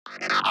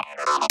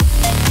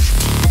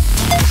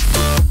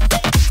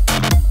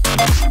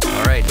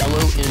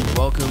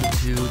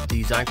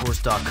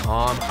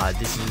DesignCourse.com.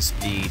 This is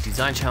the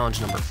design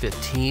challenge number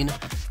 15,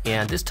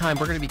 and this time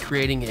we're going to be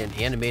creating an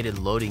animated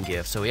loading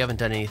GIF. So we haven't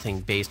done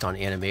anything based on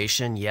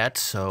animation yet,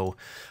 so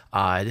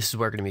this is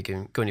where we're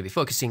going to be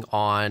focusing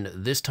on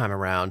this time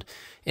around.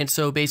 And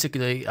so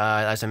basically,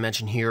 as I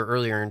mentioned here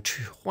earlier in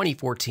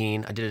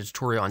 2014, I did a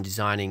tutorial on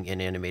designing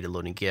an animated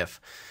loading GIF.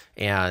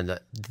 And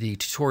the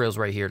tutorial's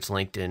right here. It's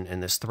linked in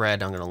this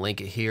thread. I'm going to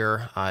link it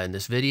here in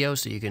this video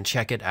so you can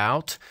check it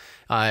out.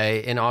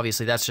 And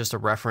obviously that's just a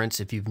reference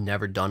if you've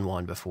never done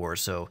one before.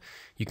 So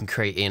you can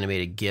create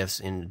animated GIFs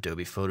in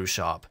Adobe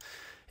Photoshop.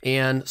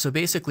 And so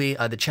basically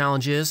the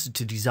challenge is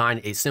to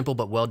design a simple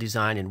but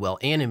well-designed and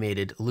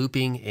well-animated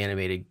looping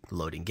animated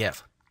loading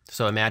GIF.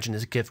 So imagine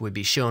this GIF would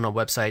be shown on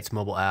websites,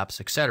 mobile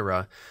apps,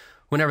 etc.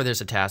 whenever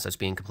there's a task that's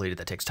being completed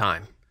that takes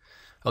time.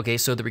 Okay,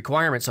 so the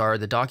requirements are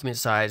the document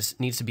size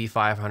needs to be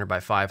 500 by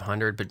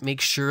 500, but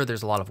make sure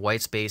there's a lot of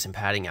white space and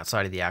padding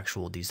outside of the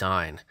actual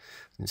design.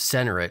 And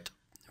center it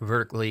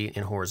vertically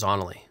and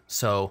horizontally.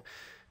 So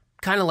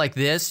kind of like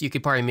this, you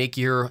could probably make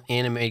your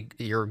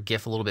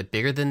GIF a little bit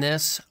bigger than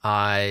this,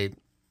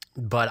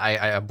 but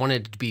I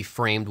wanted it to be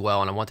framed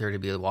well, and I want there to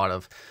be a lot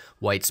of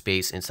white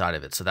space inside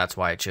of it, so that's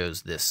why I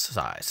chose this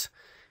size.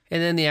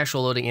 And then the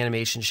actual loading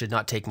animation should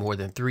not take more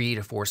than 3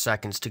 to 4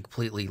 seconds to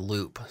completely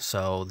loop.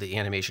 So the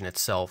animation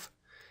itself,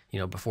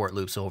 before it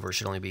loops over,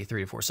 should only be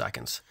 3 to 4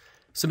 seconds.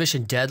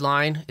 Submission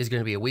deadline is going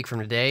to be a week from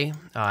today,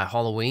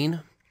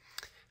 Halloween.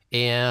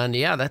 And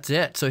yeah, that's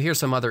it. So here's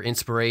some other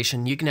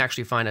inspiration. You can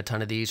actually find a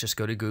ton of these. Just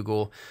go to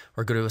Google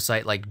or go to a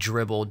site like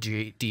Dribbble,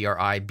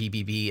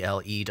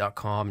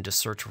 DRIBBBLE.com, and just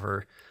search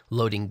for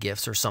loading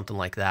GIFs or something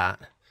like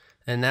that.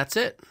 And that's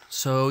it.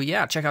 So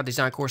yeah, check out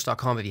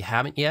DesignCourse.com if you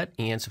haven't yet,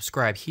 and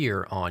subscribe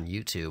here on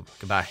YouTube.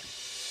 Goodbye.